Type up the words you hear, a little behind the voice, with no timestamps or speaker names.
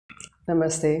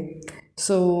Namaste.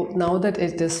 So now that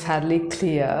it is fairly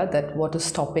clear that what is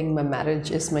stopping my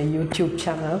marriage is my YouTube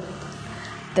channel,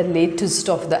 the latest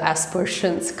of the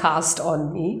aspersions cast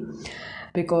on me,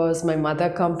 because my mother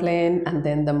complained, and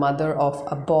then the mother of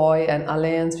a boy and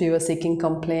alliance we were seeking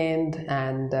complained,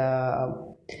 and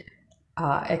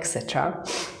etc.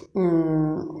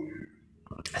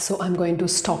 So I'm going to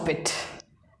stop it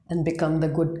and become the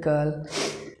good girl.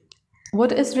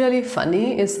 What is really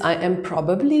funny is I am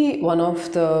probably one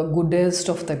of the goodest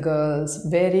of the girls,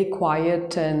 very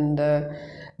quiet and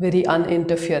very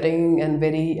uninterfering, and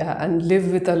very and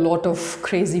live with a lot of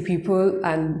crazy people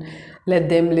and let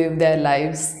them live their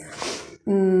lives.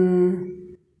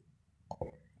 And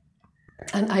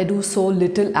I do so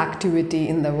little activity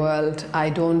in the world. I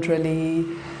don't really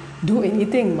do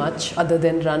anything much other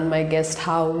than run my guest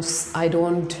house. I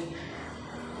don't,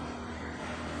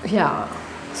 yeah.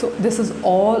 So this is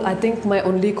all, I think my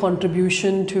only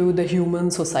contribution to the human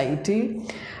society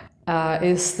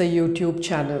is the YouTube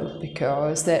channel,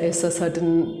 because there is a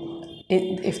certain,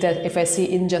 if I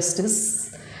see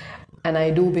injustice, and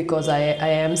I do because I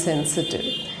am sensitive,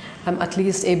 I'm at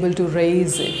least able to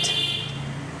raise it.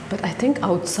 But I think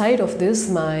outside of this,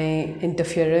 my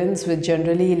interference with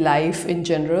generally life in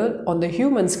general on the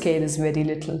human scale is very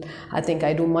little. I think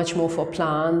I do much more for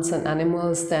plants and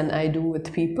animals than I do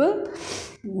with people.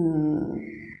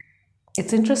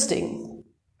 It's interesting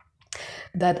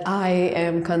that I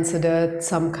am considered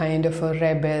some kind of a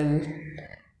rebel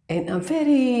in a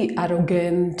very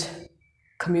arrogant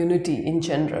community in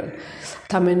general.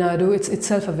 Tamil Nadu, it's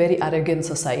itself a very arrogant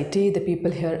society. The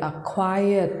people here are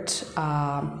quiet,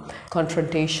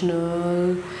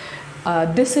 confrontational,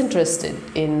 disinterested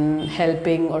in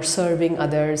helping or serving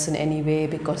others in any way,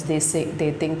 because they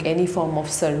think any form of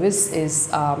service is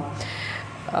a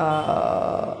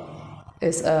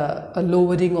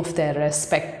lowering of their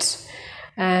respect.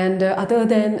 And other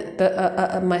than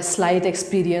my slight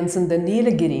experience in the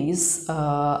Neelagiris,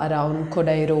 around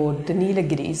Kodai Road, the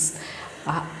Neelagiris,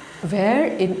 where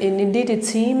indeed it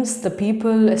seems the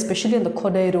people, especially on the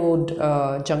Kodai Road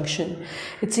junction,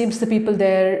 it seems the people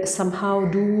there somehow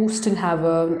do still have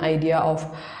an idea of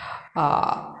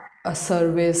a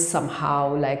service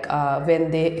somehow, like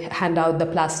when they hand out the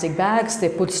plastic bags, they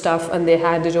put stuff and they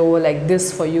hand it over like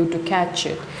this for you to catch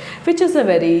it, which is a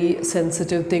very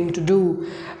sensitive thing to do.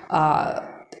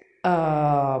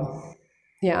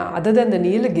 Yeah, other than the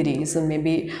Neelagiris, and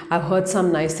maybe I've heard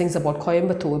some nice things about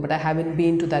Coimbatore, but I haven't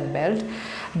been to that belt.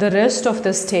 The rest of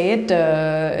the state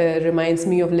reminds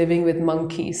me of living with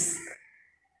monkeys.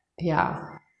 Yeah,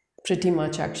 pretty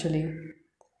much actually.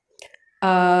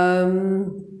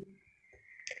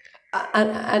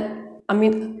 And I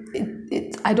mean,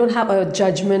 I don't have a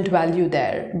judgment value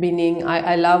there, meaning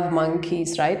I love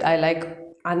monkeys, right? I like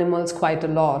animals quite a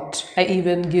lot. I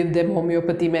even give them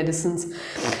homeopathy medicines.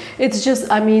 It's just,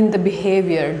 I mean, the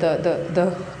behavior,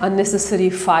 the unnecessary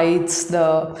fights,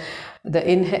 the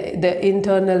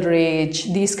internal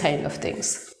rage, these kind of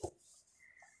things.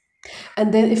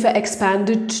 And then if I expand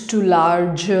it to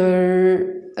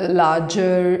larger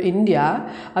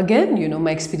India, again, you know,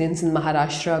 my experience in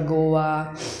Maharashtra,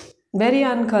 Goa, very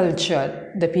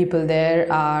uncultured. The people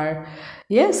there are,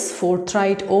 yes,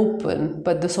 forthright, open,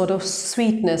 but the sort of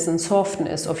sweetness and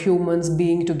softness of humans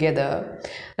being together,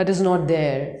 that is not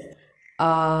there.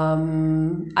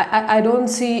 I don't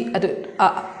see,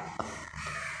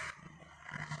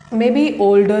 maybe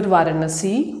older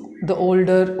Varanasi, the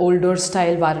older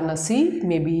style Varanasi,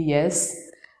 maybe yes,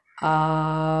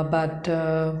 but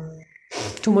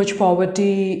too much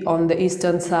poverty on the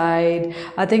eastern side.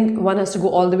 I think one has to go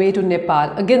all the way to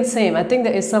Nepal. Again, same. I think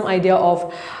there is some idea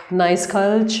of nice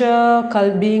culture,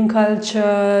 being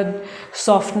cultured,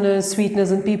 softness,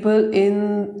 sweetness in people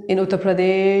in Uttar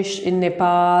Pradesh, in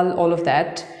Nepal, all of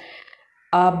that.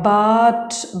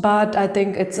 But I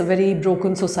think it's a very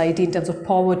broken society in terms of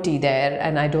poverty there,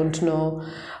 and I don't know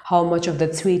how much of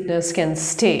that sweetness can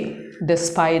stay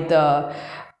despite the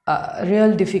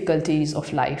real difficulties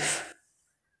of life.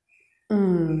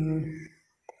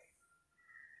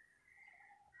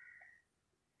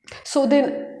 So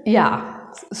then, yeah,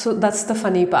 so that's the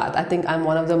funny part. I think I'm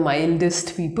one of the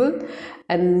mildest people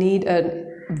and need a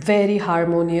very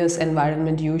harmonious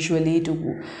environment usually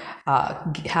to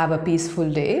have a peaceful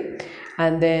day.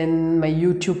 And then my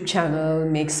YouTube channel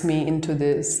makes me into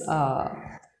this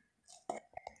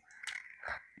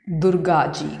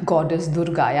Durga ji, goddess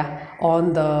Durga, yeah,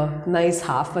 on the nice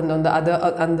half, and on the other,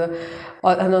 on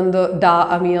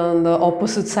the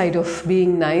opposite side of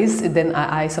being nice, then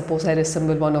I suppose I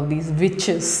resemble one of these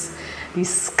witches,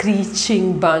 these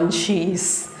screeching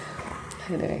banshees.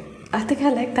 Anyway. I think I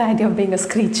like the idea of being a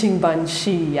screeching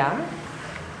banshee, yeah?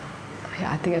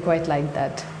 Yeah, I think I quite like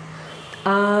that.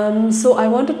 So I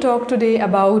want to talk today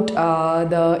about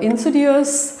the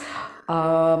insidious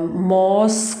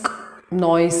mosque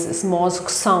noises, mosque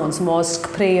sounds,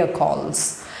 mosque prayer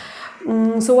calls.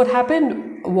 So what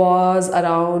happened was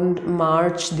around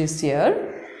March this year.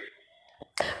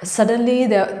 Suddenly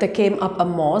there came up a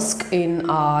mosque in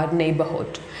our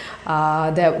neighborhood.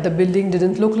 The building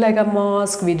didn't look like a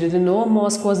mosque. We didn't know a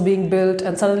mosque was being built,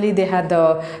 and suddenly they had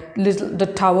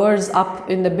the towers up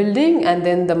in the building, and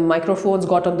then the microphones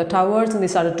got on the towers and they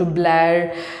started to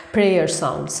blare prayer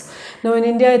sounds. Now in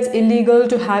India it's illegal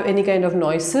to have any kind of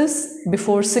noises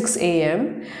before 6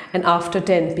 a.m. and after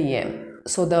 10 p.m.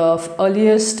 So the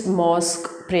earliest mosque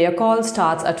prayer call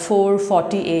starts at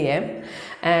 4:40 a.m.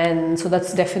 and so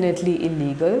that's definitely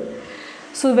illegal.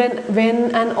 So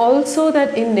when and also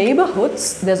that in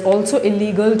neighborhoods there's also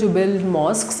illegal to build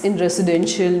mosques in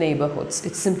residential neighborhoods.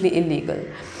 It's simply illegal,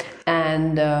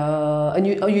 and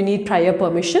you need prior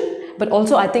permission. But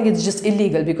also I think it's just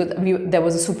illegal because there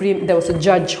was a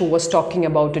judge who was talking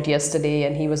about it yesterday,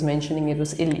 and he was mentioning it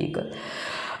was illegal.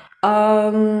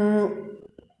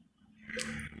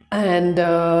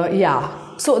 Yeah,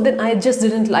 so then I just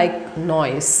didn't like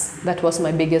noise. That was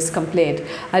my biggest complaint.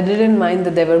 I didn't mind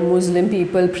that there were Muslim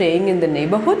people praying in the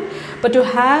neighborhood, but to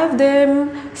have them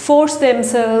force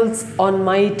themselves on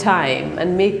my time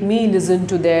and make me listen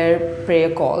to their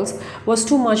prayer calls was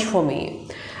too much for me.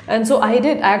 And so I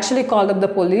actually called up the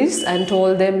police and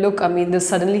told them, look, I mean, this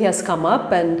suddenly has come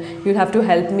up and you'll have to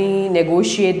help me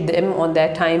negotiate them on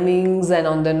their timings and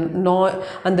on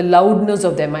the loudness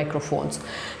of their microphones.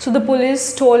 So the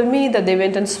police told me that they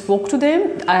went and spoke to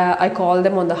them. I called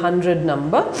them on the 100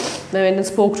 number. They went and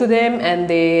spoke to them, and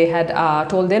they had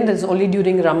told them that it's only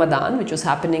during Ramadan, which was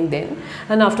happening then.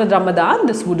 And after Ramadan,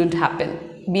 this wouldn't happen.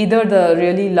 Either the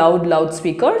really loud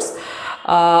loudspeakers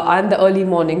and the early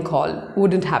morning call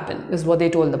wouldn't happen, is what they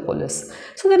told the police.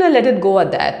 So then I let it go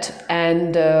at that,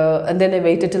 and then I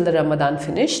waited till the Ramadan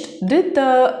finished. Did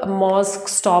the mosque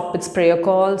stop its prayer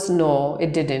calls? No,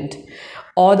 it didn't.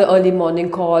 Or the early morning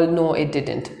call? No, it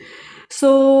didn't.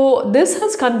 So this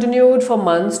has continued for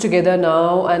months together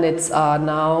now, and it's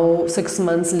now 6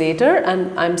 months later,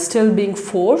 and I'm still being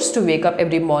forced to wake up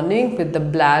every morning with the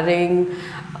blaring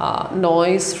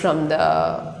noise from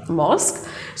the mosque.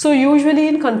 So usually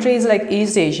in countries like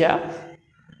East Asia,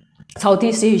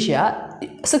 Southeast Asia,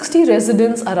 60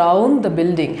 residents around the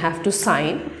building have to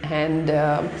sign and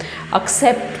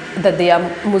accept that they are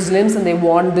Muslims and they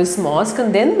want this mosque,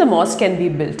 and then the mosque can be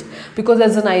built, because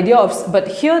there's an idea of, but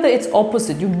here it's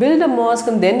opposite. You build a mosque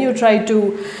and then you try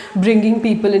to bringing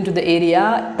people into the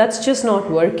area. That's just not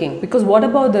working, because what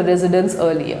about the residents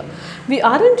earlier? We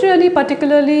aren't really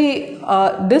particularly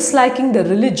disliking the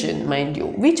religion, mind you.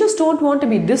 We just don't want to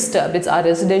be disturbed. It's our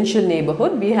residential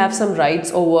neighborhood. We have some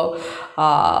rights over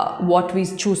what we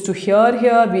choose to hear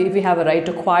here. We have a right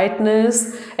to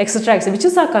quietness, etc., etc., which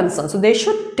is our concern. So they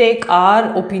should take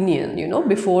our opinion,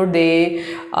 before they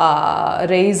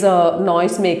raise a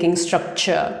noise-making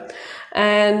structure.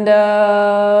 And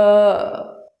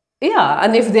yeah,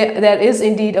 and if there is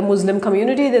indeed a Muslim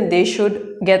community, then they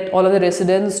should get all of the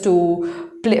residents to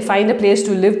find a place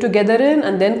to live together in,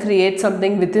 and then create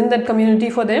something within that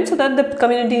community for them, so that the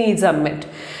community needs are met.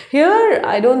 Here,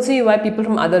 I don't see why people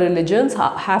from other religions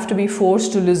have to be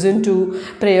forced to listen to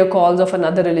prayer calls of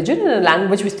another religion in a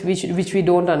language which we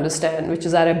don't understand, which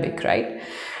is Arabic, right?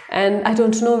 And I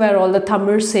don't know where all the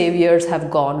Tamil saviors have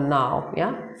gone now,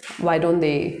 yeah? Why don't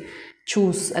they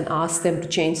choose and ask them to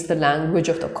change the language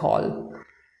of the call?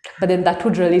 But then that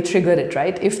would really trigger it,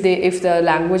 right? If the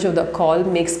language of the call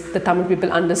makes the Tamil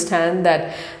people understand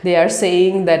that they are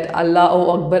saying that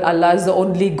Allahu Akbar, Allah is the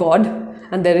only God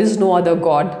and there is no other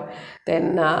God,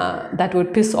 then that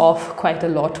would piss off quite a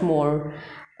lot more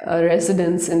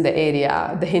residents in the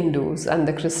area, the Hindus and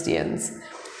the Christians.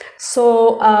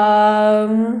 So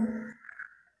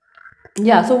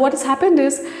yeah, so what has happened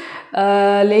is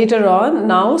later on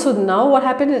now what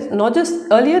happened is, not just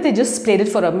earlier they just played it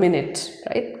for a minute,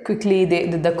 right? Quickly they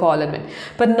did the call and went,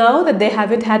 but now that they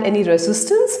haven't had any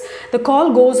resistance, the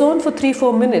call goes on for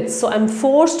 3-4 minutes. So I'm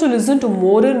forced to listen to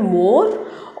more and more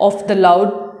of the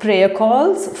loud prayer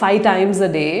calls 5 times a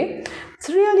day. It's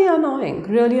really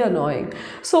annoying.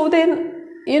 So then,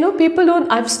 people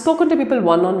don't, I've spoken to people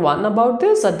one-on-one about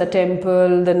this at the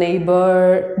temple,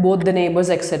 both the neighbors,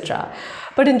 etc.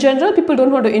 But in general, people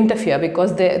don't want to interfere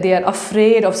because they are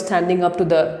afraid of standing up to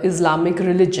the Islamic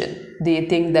religion. they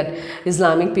think that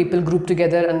Islamic people group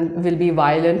together and will be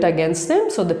violent against them.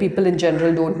 So the people in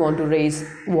general don't want to raise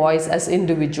voice as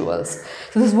individuals.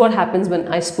 So this is what happens when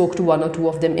I spoke to one or two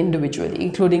of them individually,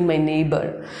 including my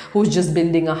neighbor who's just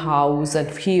building a house, and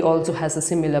he also has a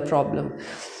similar problem.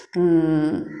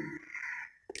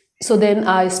 So then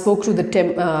I spoke to the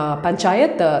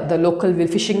panchayat, the local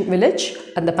fishing village,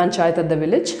 and the panchayat at the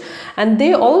village, and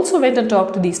they also went and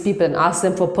talked to these people and asked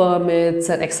them for permits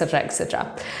and etc.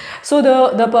 etc. So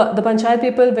the panchayat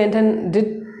people went and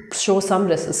did show some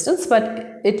resistance,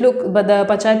 but the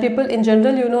panchayat people in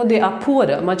general, you know, they are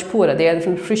poorer, much poorer. They are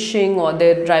from fishing, or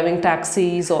they're driving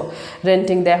taxis or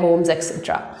renting their homes,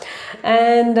 etc.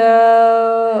 And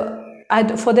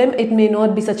for them it may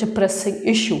not be such a pressing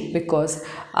issue, because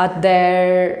I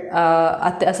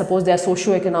suppose their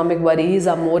socio-economic worries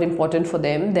are more important for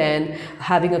them than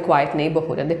having a quiet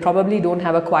neighborhood, and they probably don't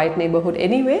have a quiet neighborhood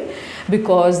anyway,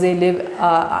 because they live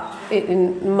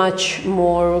in much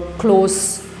more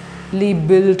closely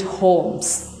built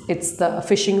homes. It's the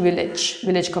fishing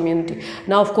village community.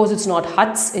 Now, of course, it's not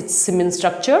huts, it's cement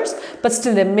structures, but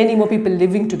still there are many more people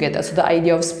living together. So the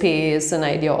idea of space and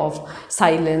idea of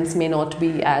silence may not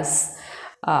be as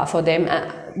for them,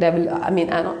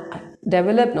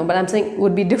 developed, no, but I'm saying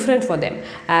would be different for them,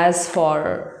 as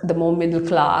for the more middle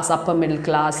class, upper middle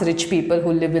class, rich people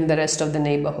who live in the rest of the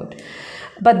neighborhood.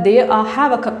 But they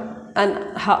have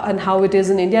how it is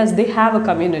in India is they have a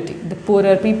community. The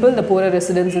poorer people, the poorer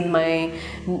residents in my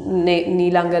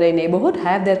Neelangare neighborhood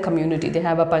have their community. They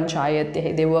have a panchayat,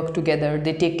 they work together,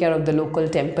 they take care of the local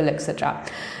temple, etc.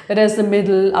 Whereas the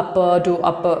middle, upper to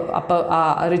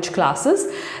upper rich classes,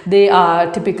 they are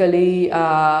typically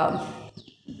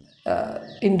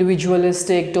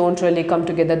individualistic, don't really come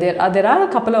together. There are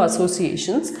a couple of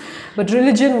associations, but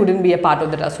religion wouldn't be a part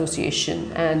of that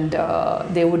association, and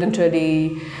they wouldn't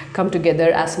really come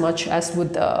together as much as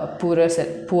with the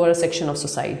poorer section of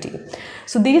society.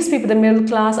 So these people, the middle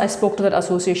class, I spoke to that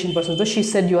association person, so she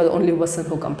said, you are the only person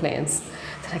who complains.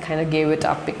 Then I kind of gave it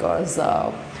up, because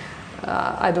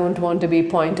I don't want to be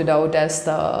pointed out as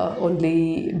the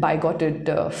only bigoted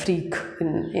freak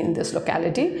in this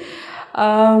locality.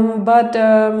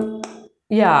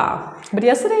 Yeah, but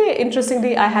yesterday,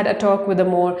 interestingly, I had a talk with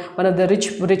one of the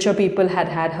richer people had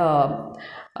her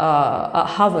a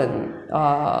havan,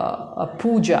 a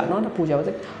puja, not a puja, was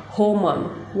it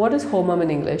homam? What is homam in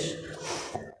English?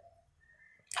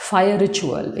 Fire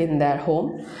ritual in their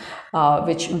home,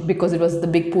 because it was the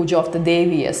big puja of the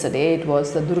Devi yesterday. It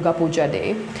was the Durga Puja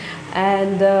day,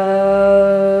 and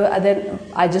then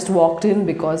I just walked in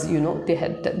because, you know, they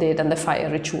had done the fire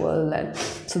ritual, and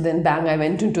so then bang, I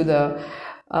went into the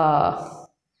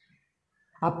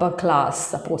upper class,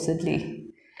 supposedly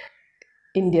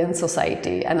Indian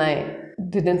society, and I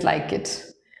didn't like it.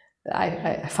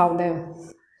 I found them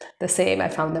the same. I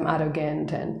found them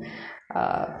arrogant, and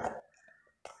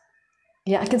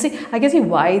yeah, I can see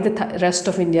why the rest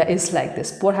of India is like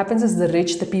this. What happens is the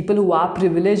rich, the people who are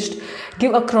privileged,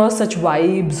 give across such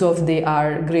vibes of they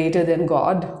are greater than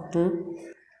God.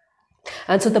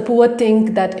 And so the poor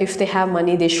think that if they have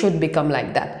money, they should become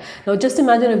like that. Now just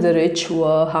imagine if the rich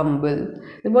were humble.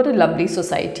 What a lovely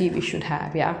society we should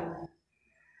have, yeah?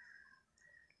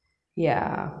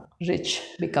 Yeah, rich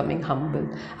becoming humble.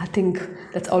 I think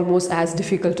that's almost as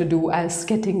difficult to do as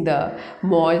getting the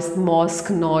mosque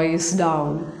noise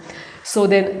down. So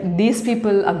then these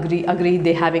people agreed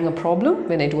they're having a problem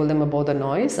when I told them about the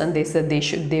noise, and they said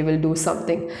they will do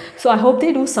something. So I hope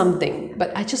they do something.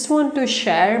 But I just want to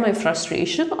share my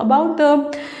frustration about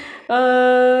the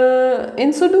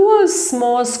insidious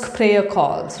mosque prayer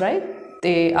calls, right?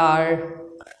 They are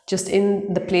just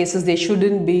in the places they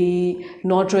shouldn't be,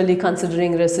 not really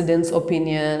considering residents'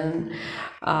 opinion,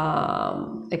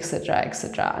 etc.,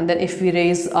 etc. And then if we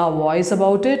raise our voice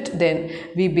about it, then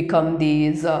we become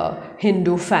these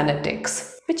Hindu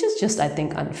fanatics, which is just, I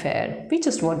think, unfair. We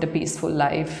just want a peaceful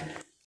life.